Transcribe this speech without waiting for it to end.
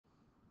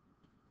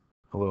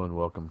Hello and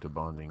welcome to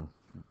Bonding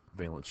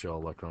Valence Shell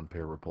Electron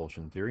Pair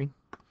Repulsion Theory.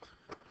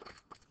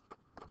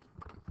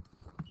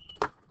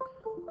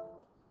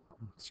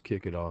 Let's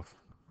kick it off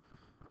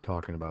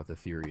talking about the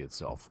theory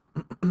itself.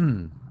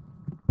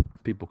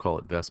 People call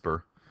it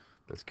VSEPR.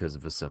 That's because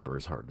VSEPR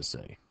is hard to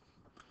say.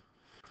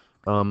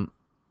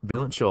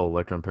 Valence shell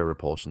electron pair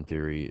repulsion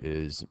theory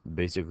is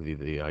basically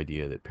the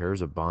idea that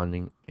pairs of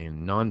bonding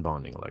and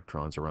non-bonding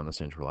electrons around the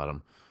central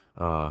atom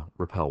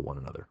repel one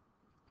another.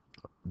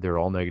 They're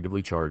all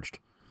negatively charged,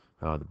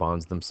 the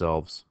bonds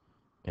themselves,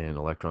 and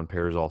electron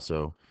pairs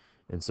also.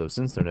 And so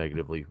since they're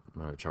negatively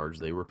charged,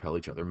 they repel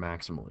each other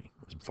maximally,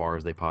 as far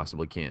as they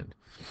possibly can.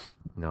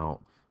 Now,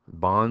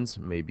 bonds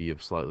may be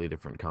of slightly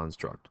different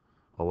construct.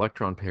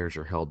 Electron pairs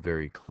are held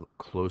very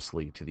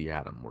closely to the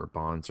atom, where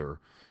bonds are,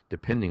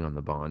 depending on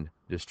the bond,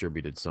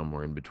 distributed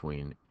somewhere in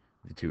between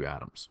the two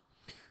atoms.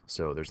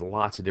 So there's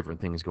lots of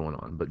different things going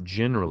on, but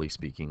generally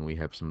speaking, we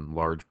have some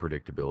large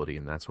predictability,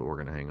 and that's what we're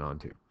going to hang on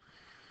to.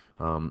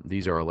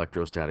 These are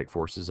electrostatic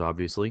forces,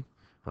 obviously.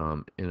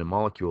 In a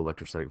molecule,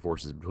 electrostatic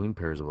forces between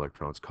pairs of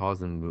electrons cause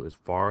them to move as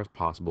far as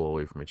possible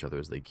away from each other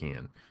as they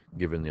can,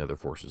 given the other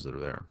forces that are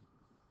there.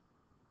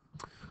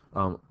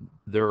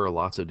 There are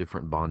lots of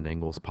different bond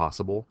angles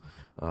possible.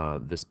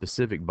 The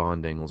specific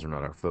bond angles are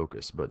not our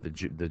focus, but the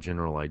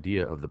general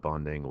idea of the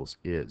bond angles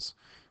is.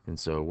 And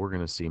so we're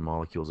going to see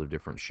molecules of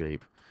different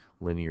shape,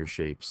 linear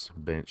shapes,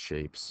 bent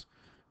shapes,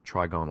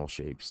 trigonal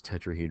shapes,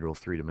 tetrahedral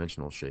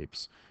three-dimensional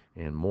shapes,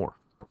 and more.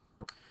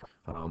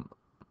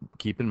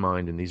 Keep in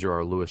mind, and these are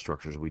our Lewis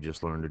structures we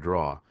just learned to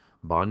draw,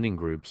 bonding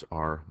groups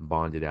are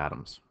bonded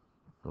atoms,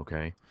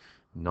 okay?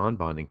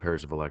 Non-bonding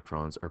pairs of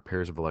electrons are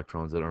pairs of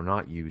electrons that are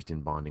not used in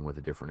bonding with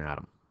a different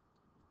atom.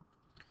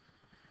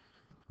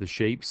 The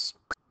shapes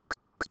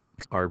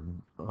are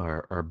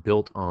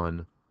built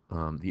on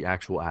the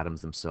actual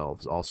atoms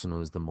themselves, also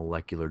known as the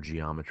molecular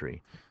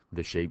geometry.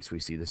 The shapes we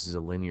see, this is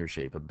a linear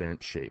shape, a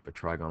bent shape, a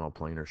trigonal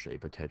planar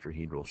shape, a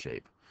tetrahedral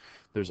shape.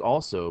 There's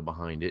also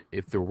behind it,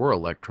 if there were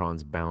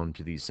electrons bound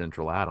to these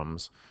central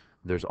atoms,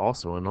 there's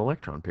also an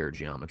electron pair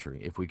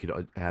geometry. If we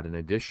could add an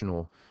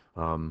additional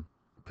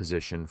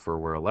position for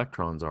where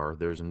electrons are,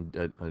 there's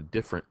a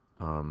different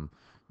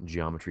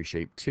geometry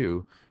shape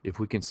too, if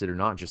we consider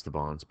not just the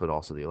bonds, but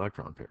also the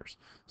electron pairs.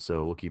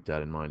 So we'll keep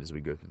that in mind as we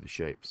go through the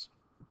shapes.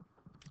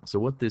 So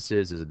what this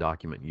is a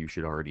document you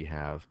should already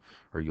have,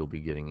 or you'll be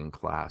getting in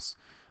class,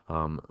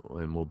 and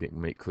we'll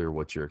make clear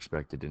what you're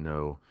expected to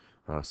know.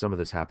 Some of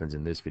this happens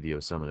in this video,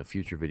 some in a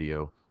future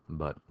video,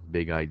 but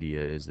big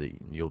idea is that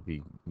you'll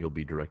be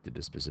directed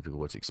to specifically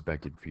what's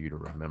expected for you to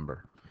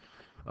remember.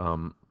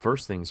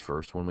 First things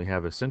first, when we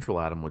have a central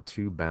atom with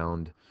two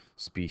bound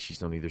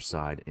species on either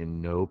side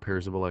and no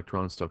pairs of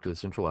electrons stuck to the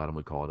central atom,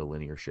 we call it a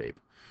linear shape.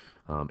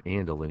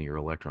 And a linear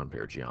electron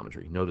pair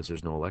geometry. Notice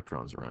there's no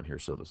electrons around here,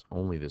 so there's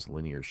only this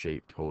linear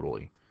shape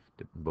totally.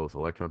 Both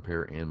electron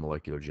pair and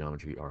molecular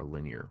geometry are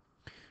linear.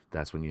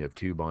 That's when you have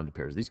two bonded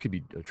pairs. These could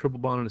be a triple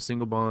bond and a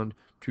single bond,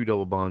 two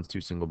double bonds, two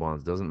single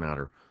bonds, doesn't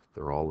matter.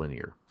 They're all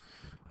linear.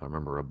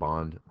 Remember, a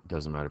bond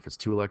doesn't matter if it's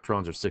two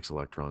electrons or six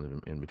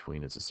electrons in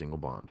between, it's a single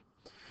bond.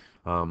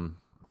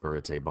 Or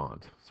it's a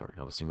bond. Sorry,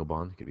 not a single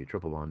bond. It could be a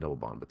triple bond, double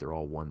bond, but they're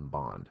all one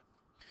bond.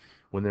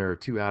 When there are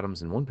two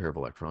atoms and one pair of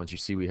electrons, you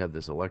see we have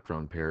this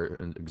electron pair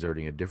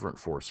exerting a different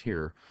force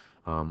here.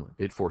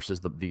 It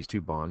forces these two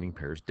bonding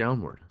pairs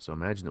downward. So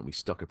imagine that we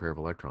stuck a pair of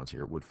electrons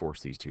here. It would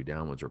force these two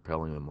downwards,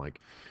 repelling them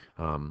like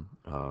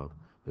a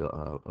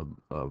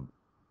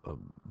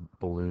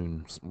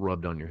balloon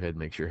rubbed on your head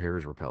makes your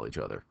hairs repel each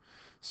other.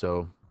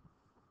 So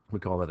we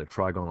call that a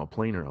trigonal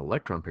planar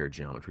electron pair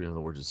geometry. In other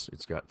words,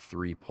 it's got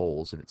three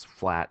poles and it's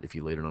flat if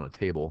you laid it on a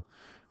table.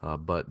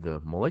 But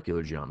the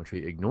molecular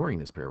geometry, ignoring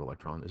this pair of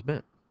electrons, is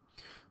bent.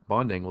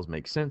 Bond angles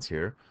make sense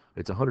here.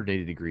 It's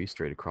 180 degrees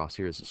straight across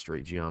here. It's a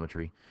straight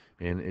geometry.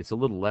 And it's a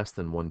little less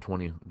than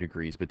 120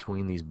 degrees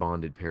between these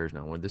bonded pairs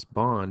now. When this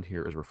bond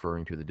here is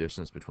referring to the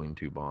distance between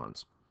two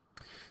bonds.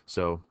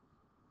 So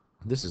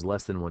this is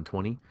less than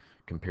 120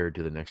 compared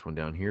to the next one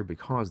down here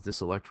because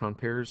this electron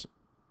pair is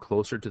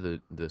closer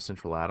to the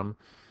central atom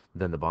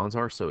than the bonds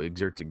are, so it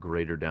exerts a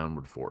greater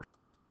downward force.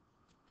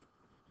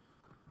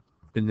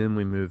 And then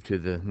we move to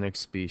the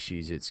next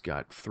species. It's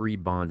got three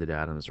bonded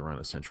atoms around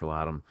a central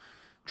atom.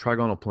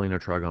 Trigonal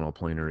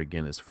planar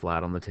again is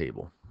flat on the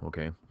table.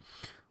 Okay,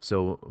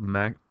 so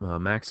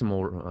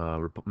maximum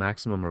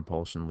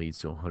repulsion leads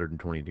to a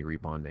 120 degree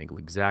bond angle,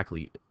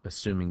 exactly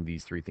assuming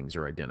these three things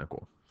are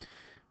identical.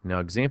 Now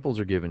examples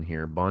are given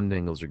here, bond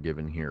angles are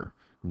given here.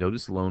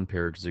 Notice lone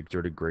pairs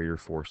exert a greater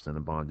force than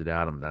a bonded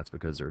atom. That's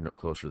because they're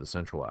closer to the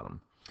central atom.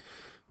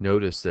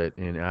 Notice that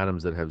in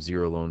atoms that have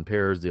zero lone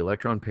pairs, the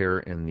electron pair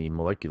and the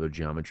molecular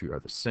geometry are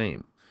the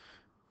same.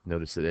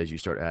 Notice that as you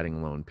start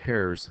adding lone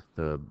pairs,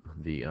 the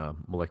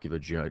molecular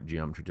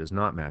geometry does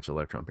not match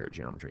electron pair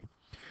geometry.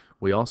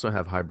 We also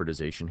have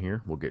hybridization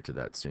here. We'll get to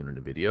that soon in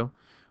the video.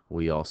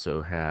 We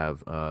also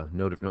have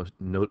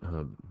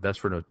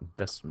best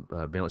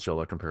valence shell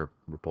electron pair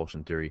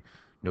repulsion theory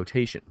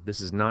notation.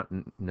 This is not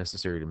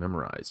necessary to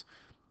memorize.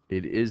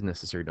 it is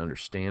necessary to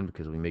understand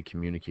because we may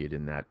communicate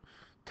in that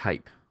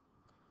type.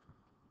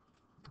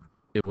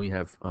 If we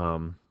have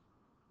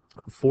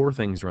four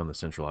things around the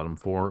central atom,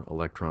 four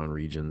electron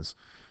regions,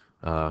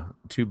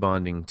 two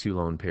bonding, two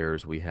lone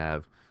pairs. We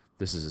have,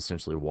 this is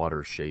essentially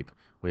water shape.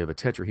 We have a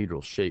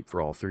tetrahedral shape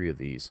for all three of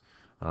these,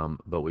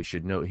 but we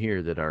should note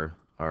here that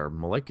our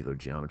molecular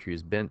geometry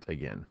is bent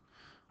again.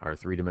 Our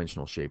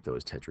three-dimensional shape, though,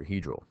 is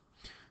tetrahedral.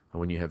 And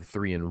when you have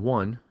 3 and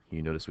 1,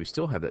 you notice we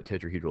still have that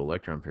tetrahedral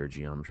electron pair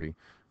geometry,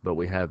 but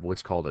we have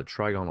what's called a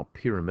trigonal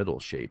pyramidal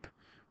shape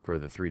for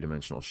the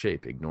three-dimensional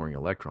shape, ignoring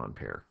electron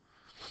pair.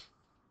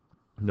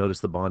 Notice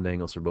the bond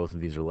angles for both of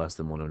these are less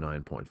than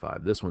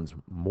 109.5. This one's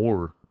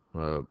more,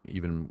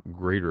 even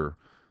greater,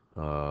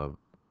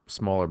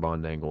 smaller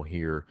bond angle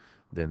here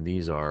than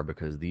these are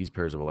because these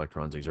pairs of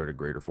electrons exert a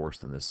greater force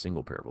than this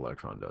single pair of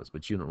electron does.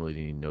 But you don't really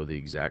need to know the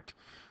exact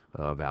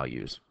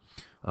values.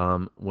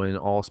 When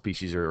all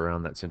species are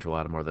around that central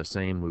atom are the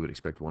same, we would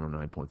expect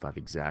 109.5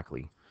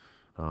 exactly.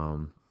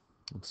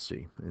 Let's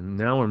see. And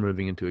now we're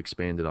moving into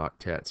expanded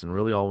octets. And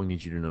really all we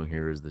need you to know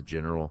here is the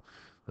general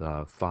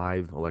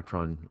 5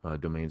 electron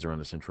domains around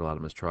the central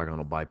atom is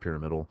trigonal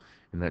bipyramidal.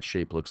 And that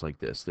shape looks like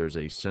this. There's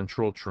a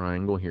central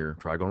triangle here,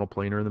 trigonal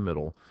planar in the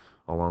middle,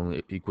 along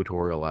the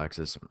equatorial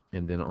axis.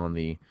 And then on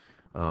the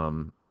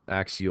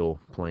axial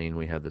plane,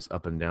 we have this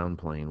up and down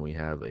plane. We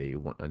have a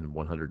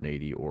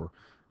 180 or,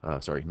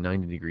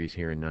 90 degrees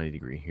here and 90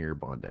 degree here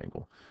bond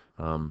angle.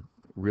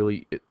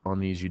 Really, on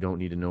these, you don't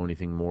need to know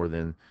anything more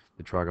than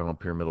the trigonal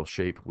pyramidal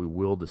shape. We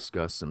will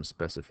discuss some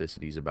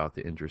specificities about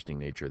the interesting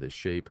nature of this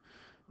shape,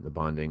 the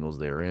bond angles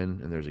therein,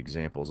 and there's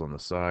examples on the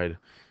side.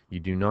 You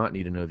do not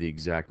need to know the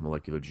exact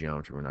molecular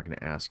geometry. We're not going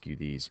to ask you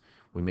these.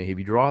 We may have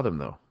you draw them,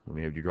 though. We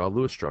may have you draw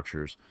Lewis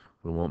structures.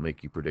 We won't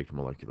make you predict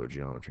molecular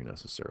geometry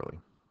necessarily.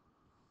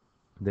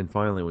 Then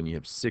finally, when you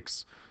have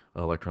 6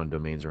 electron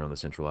domains around the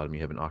central atom,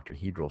 you have an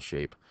octahedral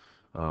shape.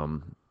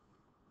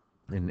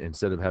 And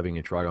instead of having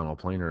a trigonal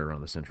planar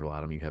around the central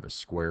atom, you have a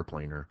square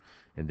planar,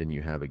 and then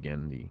you have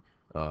again the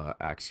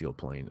axial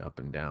plane up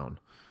and down.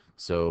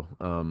 So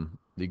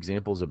the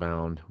examples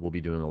abound. We'll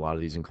be doing a lot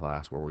of these in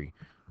class where we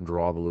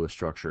draw the Lewis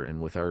structure and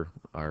with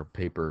our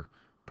paper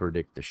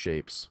predict the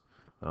shapes.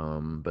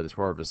 But as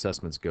far as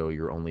assessments go,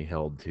 you're only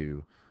held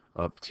to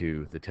up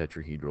to the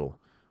tetrahedral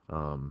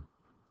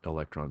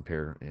electron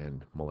pair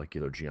and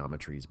molecular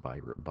geometries by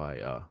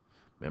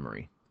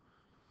memory.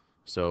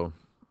 So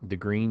the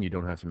green you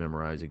don't have to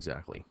memorize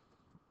exactly.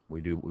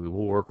 We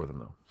will work with them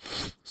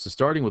though. So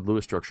starting with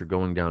Lewis structure,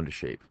 going down to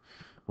shape.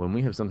 When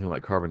we have something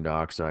like carbon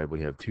dioxide,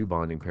 we have 2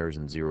 bonding pairs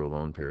and 0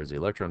 lone pairs. The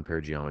electron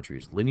pair geometry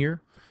is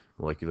linear.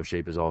 Molecular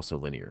shape is also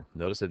linear.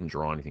 Notice I didn't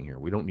draw anything here.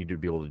 We don't need to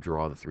be able to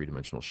draw the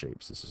 3-dimensional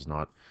shapes. This is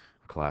not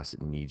a class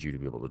that needs you to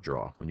be able to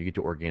draw. When you get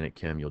to organic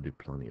chem, you'll do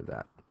plenty of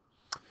that.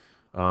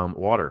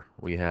 Water,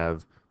 we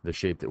have the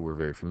shape that we're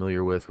very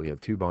familiar with. We have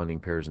 2 bonding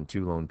pairs and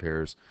 2 lone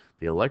pairs.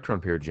 The electron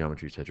pair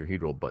geometry is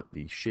tetrahedral, but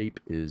the shape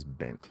is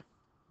bent.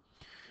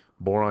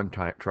 Boron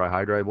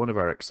trihydride, one of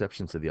our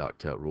exceptions to the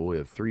octet rule. We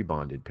have 3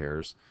 bonded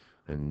pairs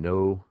and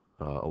no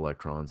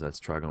electrons. That's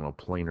trigonal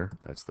planar.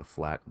 That's the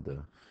flat,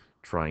 the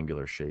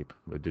triangular shape,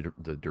 the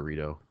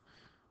Dorito,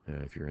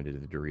 if you're into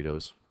the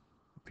Doritos,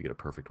 if you get a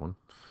perfect one.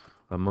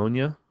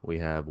 Ammonia, we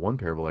have 1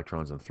 pair of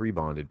electrons and 3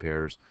 bonded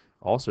pairs.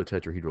 Also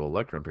tetrahedral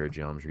electron pair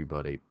geometry,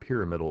 but a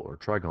pyramidal or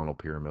trigonal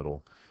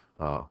pyramidal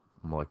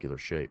molecular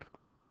shape.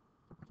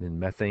 In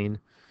methane,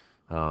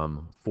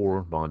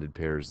 4 bonded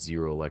pairs,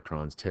 0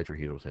 electrons,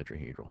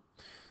 tetrahedral.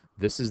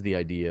 This is the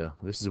idea.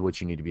 This is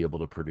what you need to be able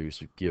to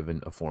produce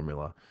given a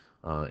formula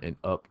and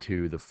up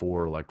to the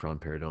 4 electron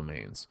pair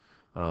domains.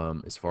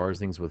 As far as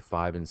things with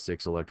 5 and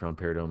 6 electron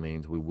pair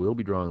domains, we will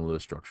be drawing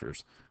Lewis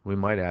structures. We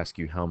might ask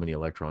you how many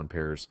electron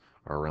pairs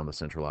are around the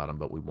central atom,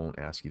 but we won't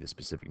ask you the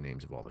specific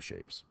names of all the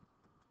shapes.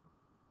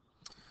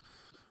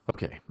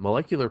 Okay,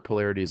 molecular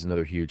polarity is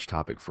another huge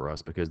topic for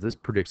us because this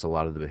predicts a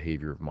lot of the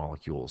behavior of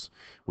molecules.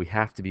 We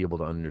have to be able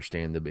to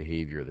understand the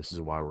behavior. This is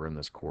why we're in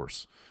this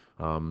course.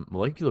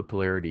 Molecular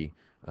polarity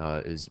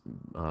is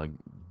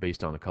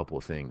based on a couple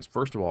of things.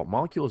 First of all,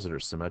 molecules that are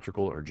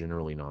symmetrical are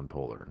generally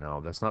nonpolar.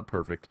 Now, that's not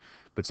perfect,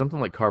 but something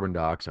like carbon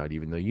dioxide,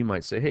 even though you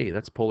might say, hey,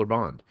 that's a polar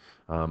bond,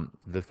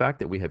 the fact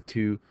that we have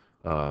 2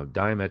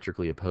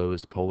 diametrically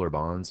opposed polar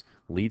bonds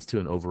leads to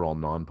an overall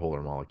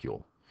nonpolar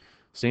molecule.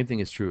 Same thing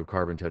is true of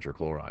carbon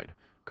tetrachloride.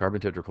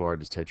 Carbon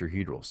tetrachloride is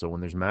tetrahedral, so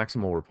when there's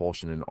maximal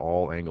repulsion in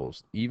all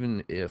angles,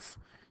 even if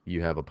you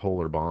have a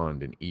polar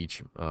bond in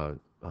each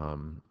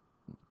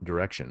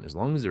direction, as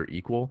long as they're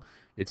equal,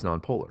 it's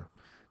nonpolar.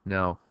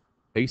 Now,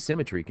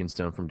 asymmetry can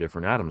stem from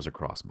different atoms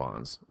across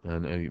bonds,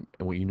 and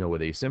what you know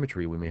with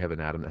asymmetry, we may have an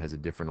atom that has a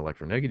different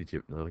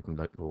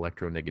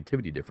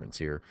electronegativity difference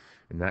here,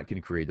 and that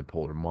can create a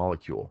polar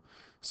molecule.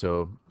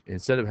 So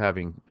instead of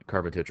having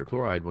carbon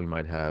tetrachloride, we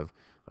might have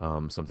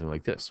something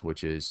like this,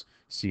 which is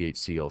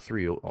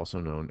CHCl3, also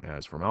known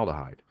as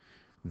formaldehyde.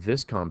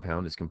 This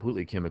compound is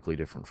completely chemically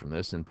different from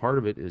this, and part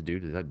of it is due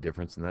to that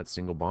difference in that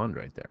single bond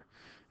right there.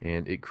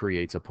 And it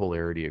creates a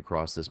polarity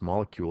across this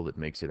molecule that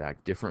makes it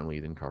act differently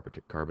than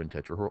carbon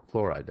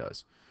tetrachloride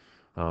does.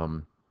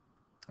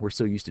 We're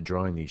so used to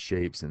drawing these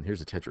shapes, and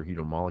here's a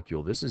tetrahedral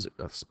molecule. This is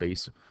a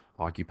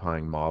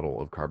space-occupying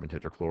model of carbon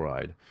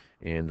tetrachloride,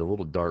 and the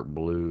little dark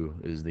blue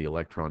is the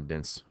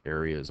electron-dense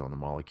areas on the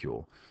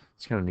molecule.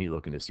 It's kind of neat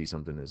looking to see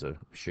something as a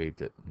shape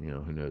that,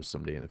 who knows,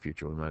 someday in the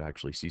future we might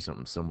actually see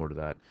something similar to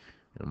that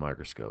in a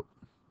microscope.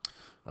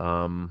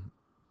 Um,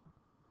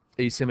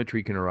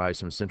 Asymmetry can arise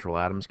from central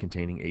atoms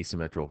containing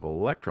asymmetrical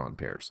electron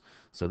pairs.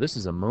 So this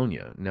is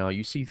ammonia. Now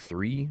you see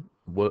three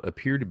what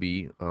appear to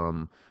be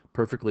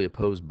perfectly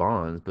opposed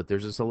bonds, but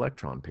there's this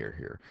electron pair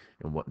here.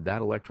 And what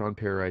that electron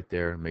pair right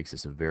there makes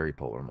this a very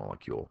polar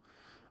molecule.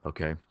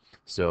 Okay,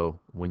 so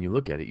when you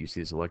look at it, you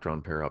see this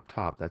electron pair up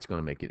top. That's going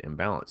to make it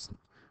imbalanced.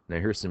 Now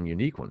here's some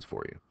unique ones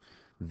for you.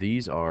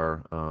 These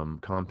are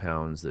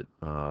compounds that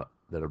are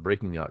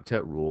breaking the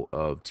octet rule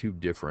of two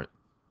different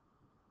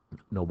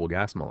noble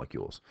gas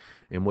molecules.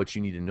 And what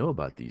you need to know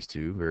about these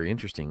two, very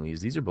interestingly, is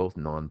these are both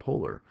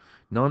nonpolar.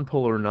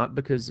 Nonpolar not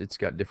because it's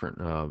got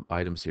different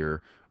items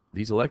here.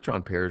 These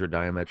electron pairs are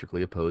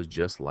diametrically opposed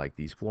just like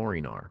these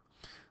fluorine are.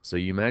 So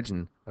you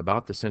imagine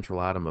about the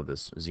central atom of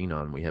this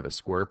xenon, we have a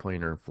square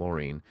planar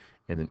fluorine,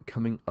 and then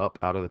coming up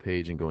out of the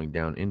page and going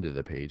down into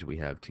the page, we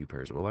have two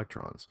pairs of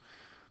electrons.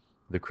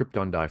 The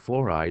krypton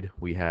difluoride,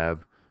 we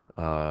have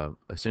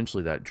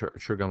essentially that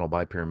trigonal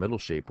bipyramidal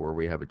shape where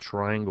we have a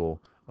triangle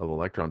of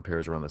electron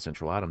pairs around the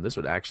central atom. This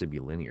would actually be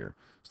linear.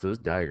 So this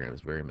diagram is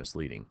very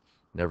misleading.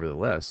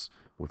 Nevertheless,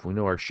 if we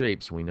know our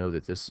shapes, we know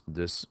that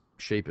this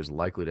shape is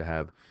likely to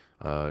have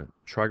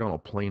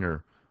trigonal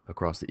planar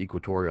across the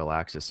equatorial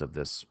axis of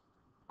this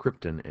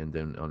krypton, and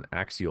then on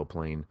axial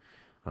plane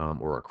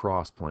or a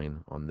cross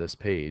plane on this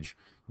page,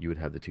 you would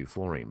have the two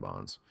fluorine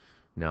bonds.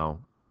 Now,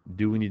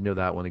 do we need to know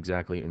that one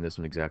exactly and this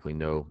one exactly?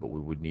 No, but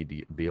we would need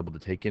to be able to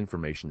take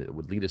information that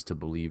would lead us to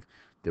believe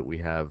that we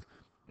have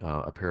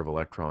a pair of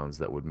electrons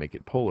that would make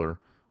it polar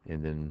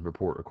and then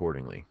report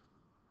accordingly.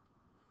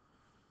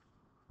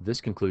 This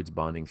concludes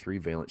bonding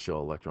three-valent shell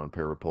electron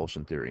pair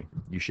repulsion theory.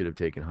 You should have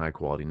taken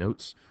high-quality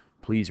notes.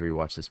 Please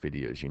rewatch this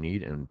video as you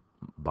need, and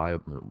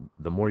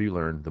the more you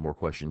learn, the more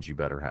questions you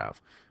better have.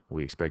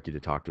 We expect you to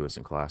talk to us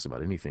in class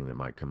about anything that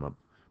might come up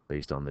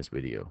based on this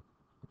video.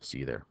 See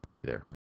you there.